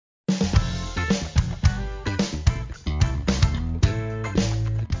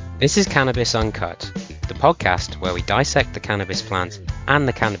This is Cannabis Uncut, the podcast where we dissect the cannabis plant and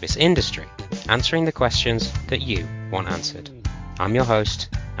the cannabis industry, answering the questions that you want answered. I'm your host,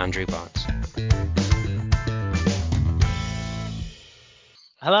 Andrew Barnes.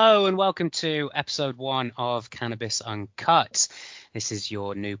 Hello and welcome to episode 1 of Cannabis Uncut. This is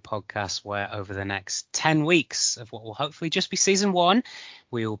your new podcast where over the next 10 weeks of what will hopefully just be season 1,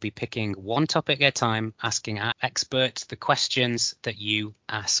 we will be picking one topic at a time, asking our experts the questions that you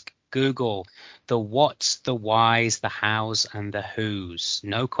ask Google. The whats, the whys, the hows, and the whos.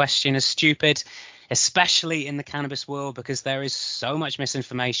 No question is stupid, especially in the cannabis world, because there is so much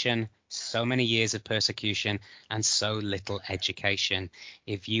misinformation, so many years of persecution, and so little education.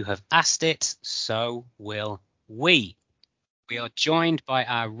 If you have asked it, so will we. We are joined by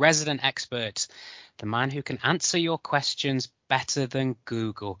our resident expert, the man who can answer your questions better than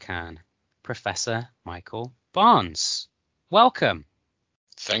Google can, Professor Michael Barnes. Welcome.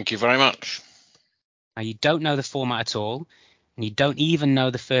 Thank you very much. Now, you don't know the format at all, and you don't even know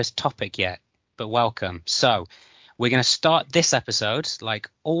the first topic yet, but welcome. So we're going to start this episode, like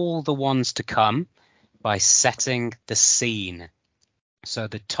all the ones to come, by setting the scene. So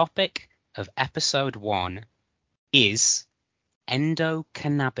the topic of episode 1 is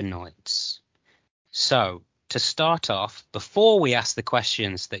endocannabinoids. So to start off, before we ask the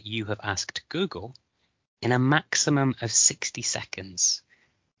questions that you have asked Google, in a maximum of 60 seconds,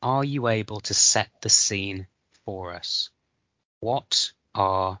 are you able to set the scene for us? What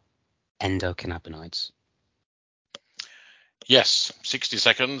are endocannabinoids? Yes, 60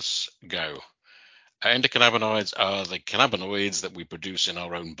 seconds, go. Endocannabinoids are the cannabinoids that we produce in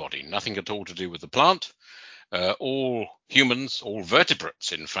our own body. Nothing at all to do with the plant. All humans, all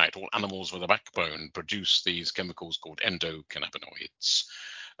vertebrates, in fact, all animals with a backbone produce these chemicals called endocannabinoids.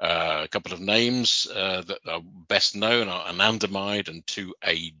 A couple of names that are best known are anandamide and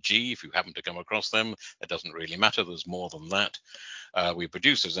 2-AG. If you happen to come across them, it doesn't really matter. There's more than that. We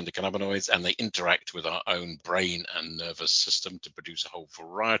produce those endocannabinoids and they interact with our own brain and nervous system to produce a whole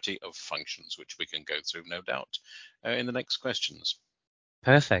variety of functions, which we can go through, no doubt, in the next questions.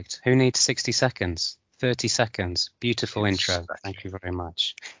 Perfect. Who needs 60 seconds? 30 seconds. Beautiful Exactly. Intro. Thank you very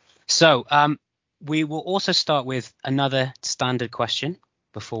much. So we will also start with another standard question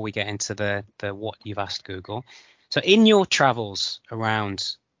before we get into the what you've asked Google. So in your travels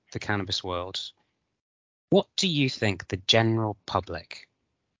around the cannabis world, what do you think the general public,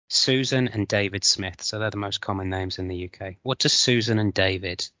 Susan and David Smith, so they're the most common names in the UK, what does Susan and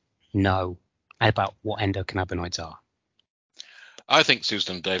David know about what endocannabinoids are? I think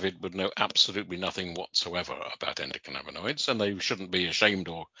Susan and David would know absolutely nothing whatsoever about endocannabinoids, and they shouldn't be ashamed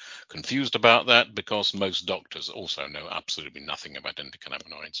or confused about that because most doctors also know absolutely nothing about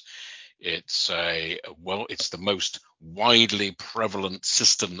endocannabinoids. It's the most widely prevalent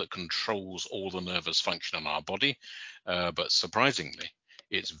system that controls all the nervous function in our body, but surprisingly,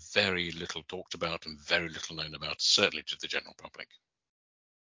 it's very little talked about and very little known about, certainly to the general public.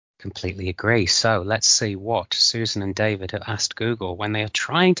 Completely agree. So let's see what Susan and David have asked Google when they are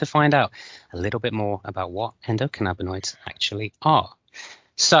trying to find out a little bit more about what endocannabinoids actually are.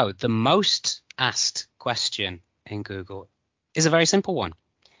 So the most asked question in Google is a very simple one.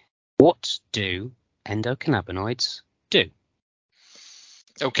 What do endocannabinoids do?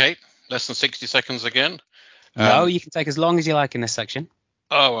 Okay, less than 60 seconds again. No, you can take as long as you like in this section.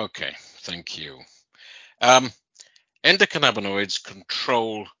 Oh, okay. Thank you. Endocannabinoids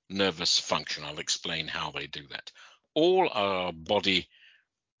control nervous function. I'll explain how they do that. All our body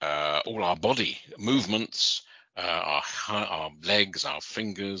movements, our legs, our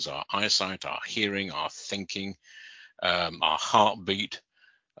fingers, our eyesight, our hearing, our thinking, our heartbeat,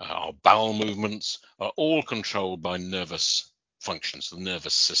 our bowel movements are all controlled by nervous functions, the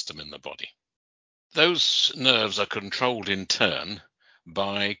nervous system in the body. Those nerves are controlled in turn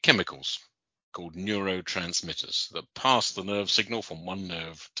by chemicals called neurotransmitters that pass the nerve signal from one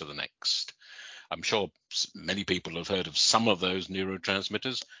nerve to the next. I'm sure many people have heard of some of those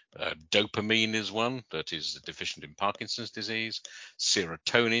neurotransmitters. Dopamine is one that is deficient in Parkinson's disease.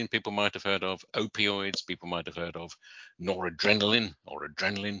 Serotonin, people might have heard of. Opioids, people might have heard of. Noradrenaline or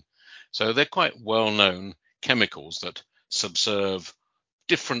adrenaline. So they're quite well-known chemicals that subserve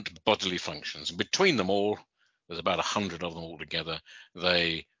different bodily functions. And between them all, there's about 100 of them altogether.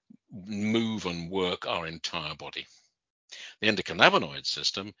 They move and work our entire body. The endocannabinoid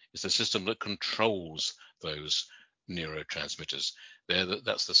system is the system that controls those neurotransmitters.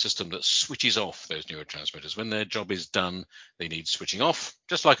 That's the system that switches off those neurotransmitters. When their job is done, they need switching off,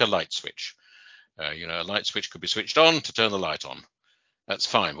 just like a light switch. A light switch could be switched on to turn the light on. That's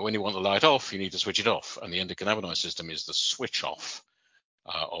fine. But when you want the light off, you need to switch it off. And the endocannabinoid system is the switch off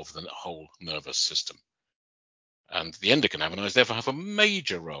of the whole nervous system. And the endocannabinoids therefore have a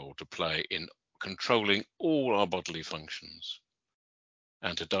major role to play in controlling all our bodily functions.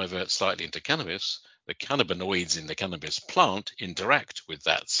 And to divert slightly into cannabis, the cannabinoids in the cannabis plant interact with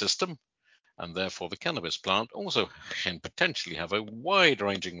that system, and therefore the cannabis plant also can potentially have a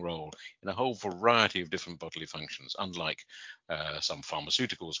wide-ranging role in a whole variety of different bodily functions. Unlike some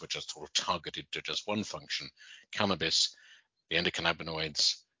pharmaceuticals, which are sort of targeted to just one function, cannabis, the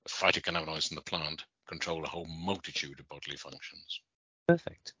endocannabinoids, the phytocannabinoids in the plant control a whole multitude of bodily functions.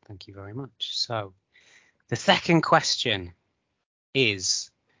 Perfect. Thank you very much. So the second question is,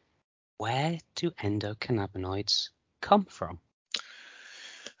 where do endocannabinoids come from?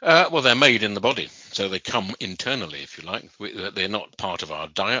 Well, they're made in the body, so they come internally, if you like. They're not part of our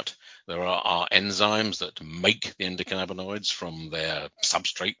diet. There are enzymes that make the endocannabinoids from their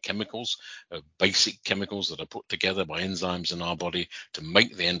substrate chemicals, basic chemicals that are put together by enzymes in our body to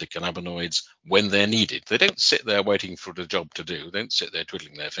make the endocannabinoids when they're needed. They don't sit there waiting for the job to do. They don't sit there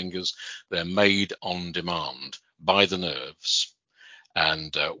twiddling their fingers. They're made on demand by the nerves.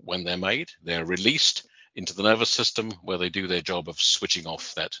 And when they're made, they're released into the nervous system where they do their job of switching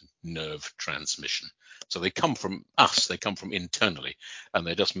off that nerve transmission. So they come from us, they come from internally, and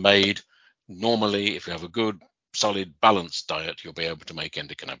they're just made normally. If you have a good, solid, balanced diet, you'll be able to make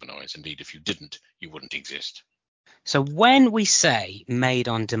endocannabinoids. Indeed, if you didn't, you wouldn't exist. So when we say made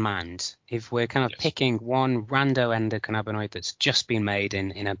on demand, if we're kind of Yes. picking one rando endocannabinoid that's just been made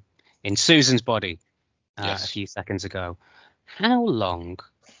in Susan's body Yes. a few seconds ago, how long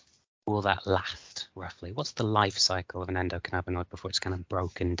will that last roughly? What's the life cycle of an endocannabinoid before it's kind of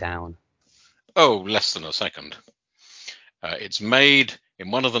broken down? Oh, less than a second. It's made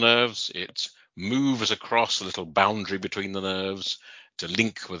in one of the nerves. It moves across a little boundary between the nerves to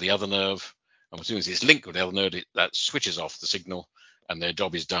link with the other nerve. And as soon as it's linked with the other nerve, that switches off the signal and their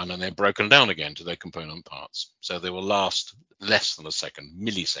job is done, and they're broken down again to their component parts. So they will last less than a second,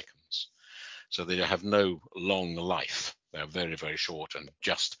 milliseconds. So they have no long life. They're very, very short and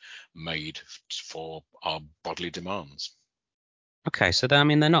just made for our bodily demands. Okay, so they're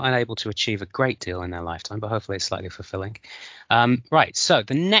not able to achieve a great deal in their lifetime, but hopefully it's slightly fulfilling. Right, so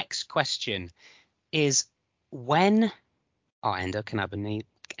the next question is, when are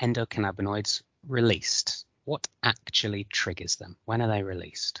endocannabinoids released? What actually triggers them? When are they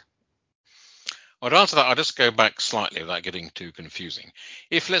released? Well, to answer that, I'll just go back slightly without getting too confusing.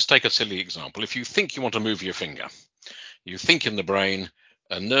 Let's take a silly example. If you think you want to move your finger, you think in the brain,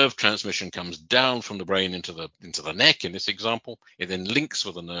 a nerve transmission comes down from the brain into the neck in this example. It then links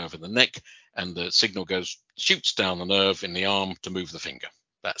with a nerve in the neck, and the signal shoots down the nerve in the arm to move the finger.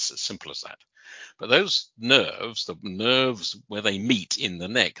 That's as simple as that. But those nerves, the nerves where they meet in the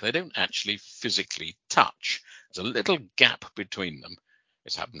neck, they don't actually physically touch. There's a little gap between them.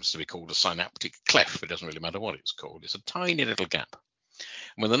 This happens to be called a synaptic cleft. It doesn't really matter what it's called. It's a tiny little gap.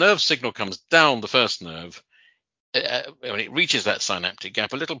 And when the nerve signal comes down the first nerve, when it reaches that synaptic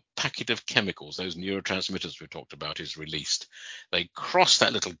gap, a little packet of chemicals, those neurotransmitters we talked about, is released. They cross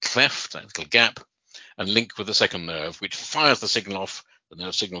that little cleft, that little gap, and link with the second nerve, which fires the signal off. The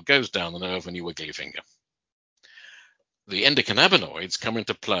nerve signal goes down the nerve, and you wiggle your finger. The endocannabinoids come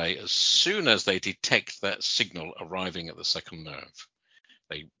into play as soon as they detect that signal arriving at the second nerve.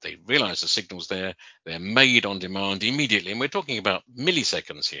 They realize the signal's there. They're made on demand immediately, and we're talking about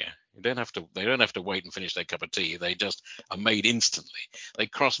milliseconds here. They don't have to wait and finish their cup of tea. They just are made instantly. They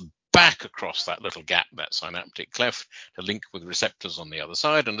cross back across that little gap, that synaptic cleft, to link with receptors on the other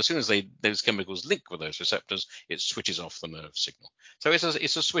side. And as soon as those chemicals link with those receptors, it switches off the nerve signal. So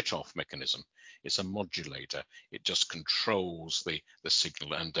it's a switch off mechanism. It's a modulator. It just controls the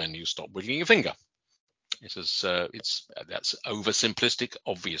signal, and then you stop wiggling your finger. That's oversimplistic.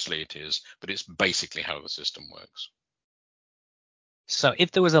 Obviously it is, but it's basically how the system works. So if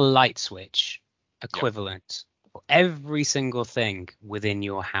there was a light switch Yep. equivalent for every single thing within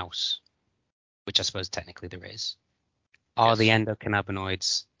your house, which I suppose technically there is, are the Yes.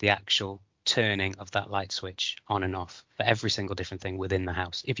 endocannabinoids the actual turning of that light switch on and off for every single different thing within the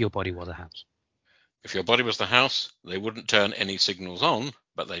house, if your body was a house? If your body was the house, they wouldn't turn any signals on,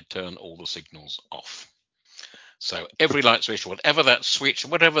 but they'd turn all the signals off. So every light switch, whatever that switch,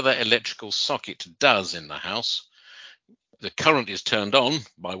 whatever that electrical socket does in the house, the current is turned on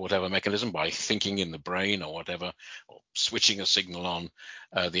by whatever mechanism, by thinking in the brain or whatever, or switching a signal on.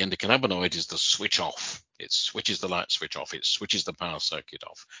 The endocannabinoid is the switch off. It switches the light switch off. It switches the power circuit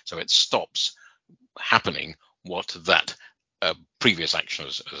off. So it stops happening what that previous action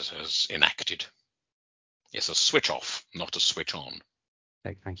has enacted. It's a switch off, not a switch on.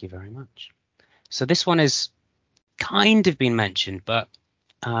 Thank you very much. So this one has kind of been mentioned, but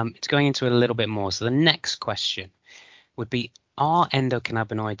it's going into it a little bit more. So the next question would be, are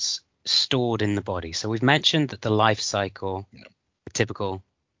endocannabinoids stored in the body? So we've mentioned that the life cycle, a typical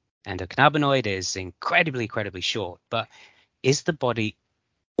endocannabinoid, is incredibly short, but is the body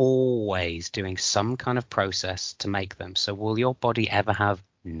always doing some kind of process to make them? So will your body ever have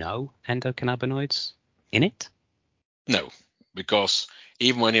no endocannabinoids in it? No, because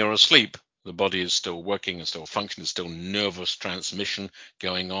even when you're asleep, the body is still working and still functioning. There's still nervous transmission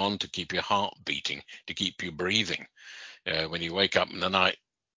going on to keep your heart beating, to keep you breathing. When you wake up in the night,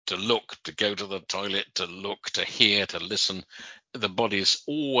 to look, to go to the toilet, to look, to hear, to listen, the body is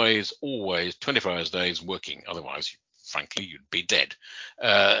always 24 hours a day is working. Otherwise, frankly, you'd be dead.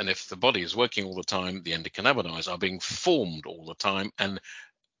 And if the body is working all the time, the endocannabinoids are being formed all the time and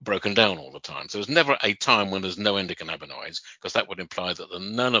broken down all the time. So there's never a time when there's no endocannabinoids, because that would imply that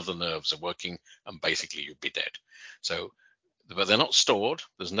none of the nerves are working and basically you'd be dead. So, but they're not stored.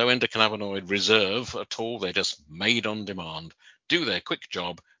 There's no endocannabinoid reserve at all. They're just made on demand, do their quick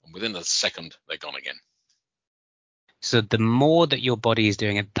job, and within a second, they're gone again. So the more that your body is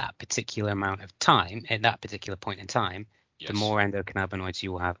doing at that particular amount of time, at that particular point in time, the more endocannabinoids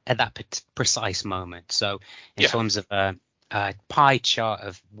you will have at that precise moment. So in terms of a pie chart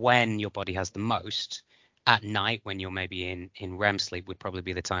of when your body has the most, at night when you're maybe in REM sleep would probably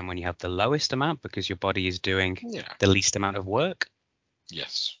be the time when you have the lowest amount, because your body is doing the least amount of work.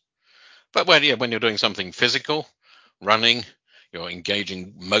 Yes. But when you're doing something physical, running, you're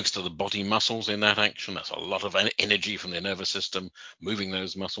engaging most of the body muscles in that action. That's a lot of energy from the nervous system, moving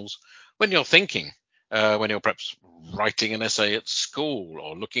those muscles. When you're thinking, when you're perhaps writing an essay at school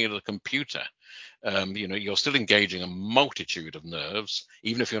or looking at a computer, you're still engaging a multitude of nerves,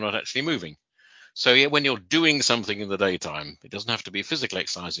 even if you're not actually moving. So when you're doing something in the daytime, it doesn't have to be physical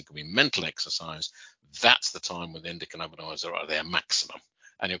exercise, it can be mental exercise. That's the time when the endocannabinoids are at their maximum.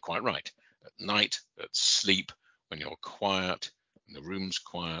 And you're quite right. At night, at sleep, when you're quiet, when the room's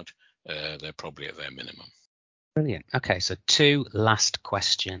quiet, they're probably at their minimum. Brilliant. Okay, so 2 last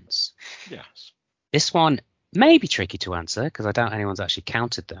questions. Yes. This one may be tricky to answer because I doubt anyone's actually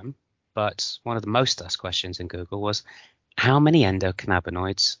counted them. But one of the most asked questions in Google was, how many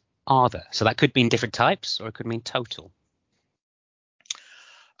endocannabinoids are there? So that could mean different types, or it could mean total.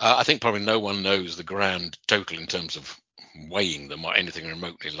 I think probably no one knows the grand total in terms of weighing them or anything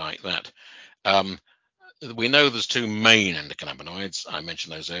remotely like that. We know there's 2 main endocannabinoids. I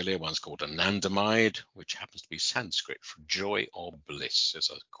mentioned those earlier. One's called anandamide, which happens to be Sanskrit for joy or bliss. There's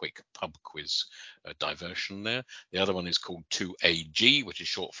a quick pub quiz diversion there. The other one is called 2-AG, which is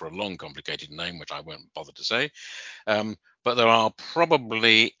short for a long, complicated name, which I won't bother to say. But there are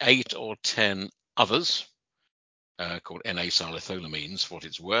probably 8 or 10 others called N-acetylcholamines, for what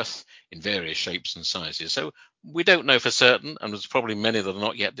it's worth, in various shapes and sizes. So we don't know for certain, and there's probably many that are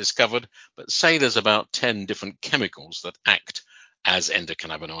not yet discovered, but say there's about 10 different chemicals that act as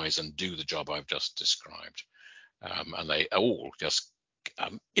endocannabinoids and do the job I've just described. And they are all just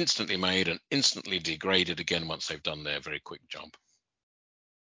instantly made and instantly degraded again once they've done their very quick job.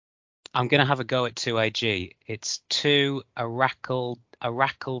 I'm going to have a go at 2-AG. It's 2-arachidonyl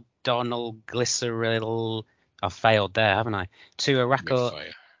glyceryl. I've failed there, haven't I?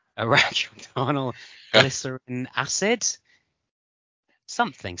 2-arachidonyl glycerin acid.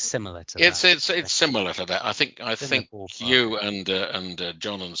 Something similar to that. It's similar to that. I think you and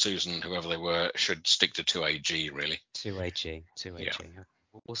John and Susan, whoever they were, should stick to 2-AG really. 2-AG. Yeah.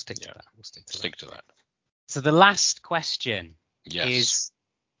 We'll stick to that. Stick to that. So the last question is,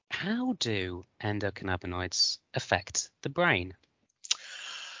 how do endocannabinoids affect the brain?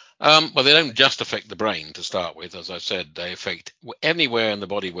 Well, they don't just affect the brain to start with. As I said, they affect anywhere in the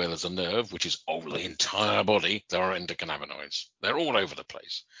body where there's a nerve, which is over the entire body. There are endocannabinoids. They're all over the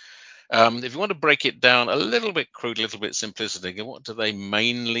place. If you want to break it down a little bit crude, a little bit simplistic, what do they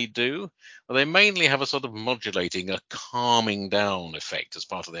mainly do? Well, they mainly have a sort of modulating, a calming down effect as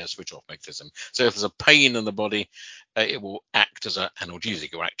part of their switch-off mechanism. So if there's a pain in the body, it will act as an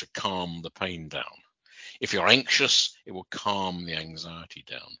analgesic. It will act to calm the pain down. If you're anxious, it will calm the anxiety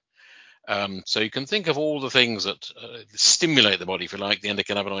down. So you can think of all the things that stimulate the body, if you like. The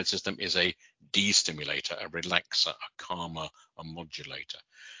endocannabinoid system is a destimulator, a relaxer, a calmer, a modulator.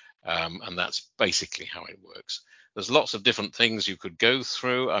 And that's basically how it works. There's lots of different things you could go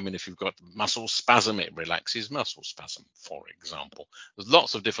through. I mean, if you've got muscle spasm, it relaxes muscle spasm, for example. There's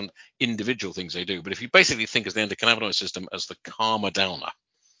lots of different individual things they do. But if you basically think of the endocannabinoid system as the calmer downer,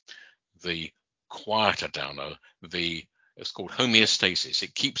 the quieter downer, it's called homeostasis.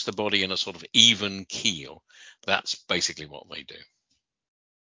 It keeps the body in a sort of even keel. That's basically what they do.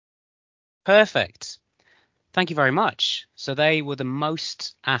 Perfect. Thank you very much. So they were the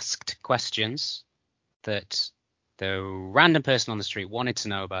most asked questions that the random person on the street wanted to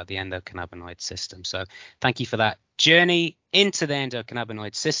know about the endocannabinoid system. So thank you for that journey into the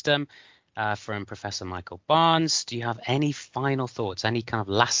endocannabinoid system from Professor Michael Barnes. Do you have any final thoughts, any kind of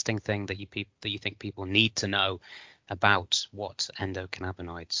lasting thing that you think people need to know about what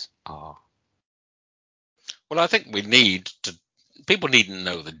endocannabinoids are? Well, I think people needn't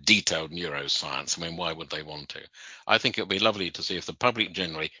know the detailed neuroscience. I mean, why would they want to? I think it would be lovely to see if the public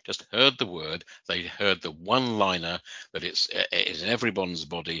generally just heard the word, they heard the one-liner that it's in everyone's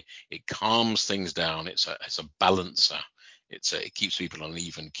body, it calms things down, it's a balancer. It keeps people on an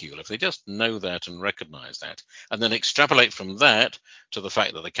even keel. If they just know that and recognize that, and then extrapolate from that to the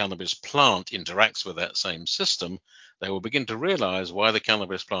fact that the cannabis plant interacts with that same system, they will begin to realize why the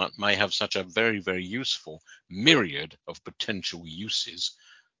cannabis plant may have such a very, very useful myriad of potential uses,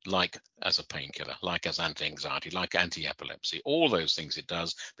 like as a painkiller, like as anti-anxiety, like anti-epilepsy, all those things it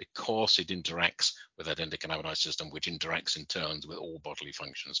does because it interacts with that endocannabinoid system, which interacts in turns with all bodily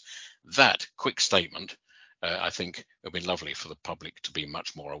functions. That quick statement, I think it would be lovely for the public to be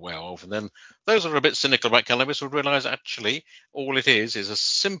much more aware of. And then those that are a bit cynical about cannabis would realize actually all it is a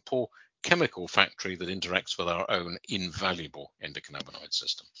simple chemical factory that interacts with our own invaluable endocannabinoid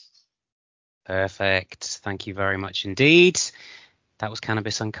system. Perfect. Thank you very much indeed. That was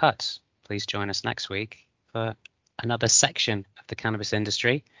Cannabis Uncut. Please join us next week for another section of the cannabis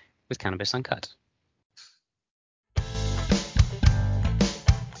industry with Cannabis Uncut.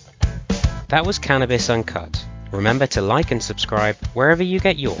 That was Cannabis Uncut. Remember to like and subscribe wherever you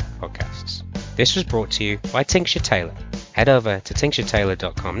get your podcasts. This was brought to you by Tincture Tailor. Head over to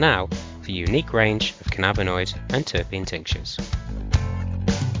tincturetailor.com now for a unique range of cannabinoid and terpene tinctures.